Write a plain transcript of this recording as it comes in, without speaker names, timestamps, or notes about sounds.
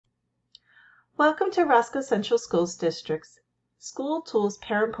Welcome to Roscoe Central Schools District's School Tools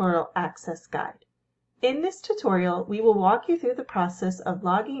Parent Portal Access Guide. In this tutorial, we will walk you through the process of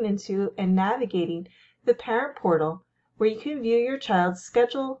logging into and navigating the Parent Portal, where you can view your child's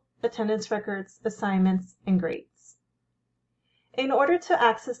schedule, attendance records, assignments, and grades. In order to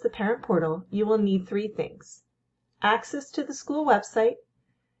access the Parent Portal, you will need three things: access to the school website,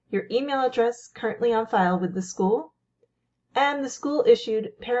 your email address currently on file with the school, and the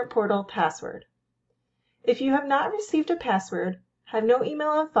school-issued Parent Portal password. If you have not received a password, have no email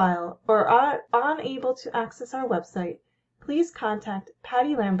on file, or are unable to access our website, please contact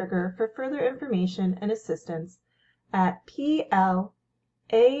Patty Lamberger for further information and assistance at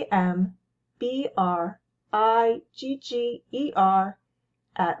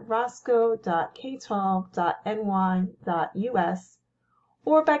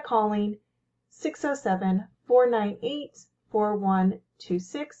or by calling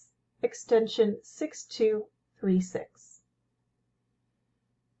 607-498-4126 extension 6236.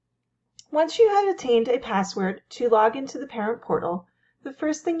 Once you have obtained a password to log into the Parent Portal, the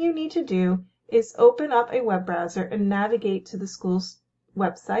first thing you need to do is open up a web browser and navigate to the school's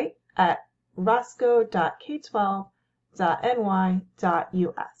website at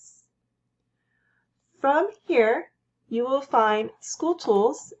roscoe.k12.ny.us. From here, you will find School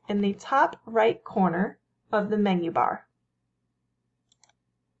Tools in the top right corner of the menu bar.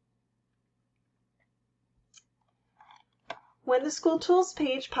 When the School Tools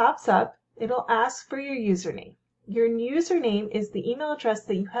page pops up, it'll ask for your username. Your username is the email address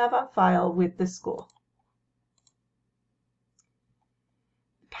that you have on file with the school.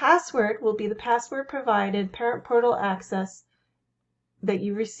 The password will be the password provided Parent Portal access that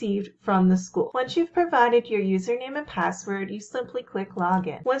you received from the school. Once you've provided your username and password, you simply click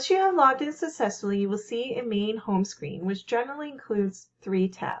Login. Once you have logged in successfully, you will see a main home screen, which generally includes three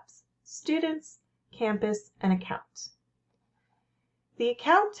tabs: Students, Campus, and Account. The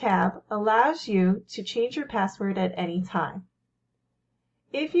Account tab allows you to change your password at any time.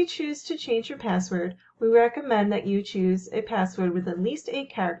 If you choose to change your password, we recommend that you choose a password with at least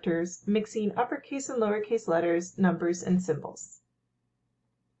 8 characters, mixing uppercase and lowercase letters, numbers, and symbols.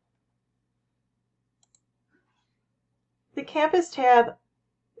 The Campus tab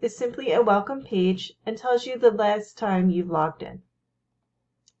is simply a welcome page and tells you the last time you've logged in.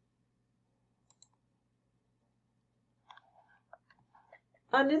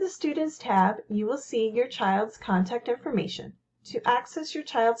 Under the Students tab, you will see your child's contact information. To access your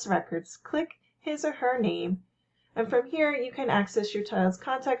child's records, click his or her name, and from here you can access your child's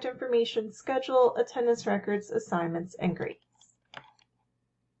contact information, schedule, attendance records, assignments, and grades.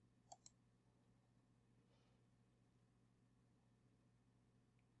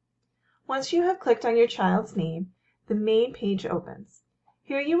 Once you have clicked on your child's name, the main page opens.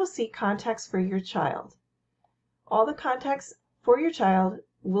 Here you will see contacts for your child. All the contacts for your child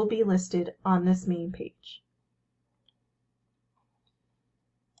will be listed on this main page.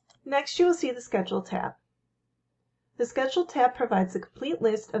 Next, you will see the Schedule tab. The Schedule tab provides a complete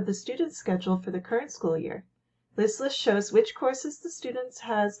list of the student's schedule for the current school year. This list shows which courses the student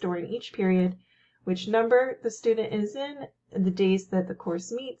has during each period, which number the student is in, the days that the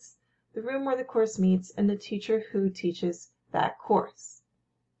course meets, the room where the course meets, and the teacher who teaches that course.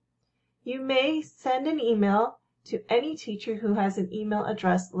 You may send an email to any teacher who has an email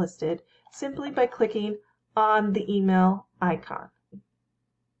address listed simply by clicking on the email icon.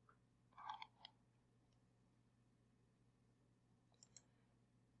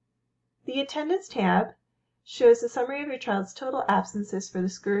 The Attendance tab shows a summary of your child's total absences for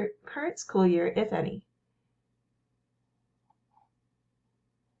the current school year, if any.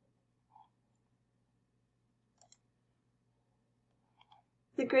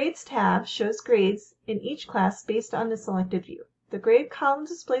 The Grades tab shows grades in each class based on the selected view. The grade column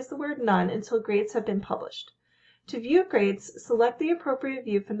displays the word None until grades have been published. To view grades, select the appropriate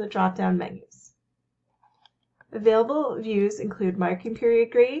view from the drop-down menus. Available views include marking period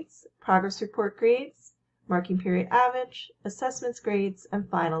grades, progress report grades, marking period average, assessments grades, and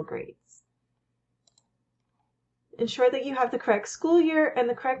final grades. Ensure that you have the correct school year and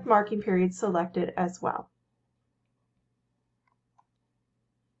the correct marking period selected as well.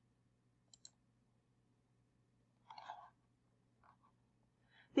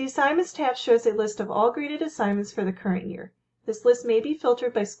 The Assignments tab shows a list of all graded assignments for the current year. This list may be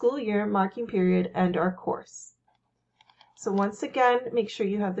filtered by school year, marking period, and/or course. So once again, make sure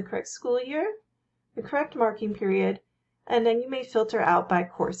you have the correct school year, the correct marking period, and then you may filter out by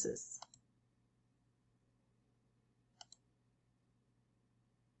courses.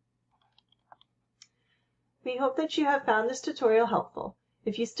 We hope that you have found this tutorial helpful.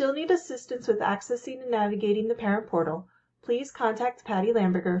 If you still need assistance with accessing and navigating the parent portal, please contact Patty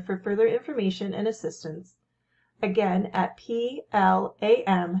Lamberger for further information and assistance. Again, at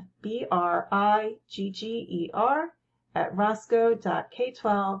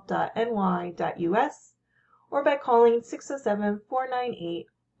PLAMBRIGGER@roscoe.k12.ny.us or by calling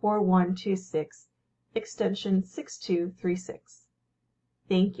 607-498-4126, extension 6236.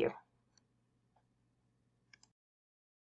 Thank you.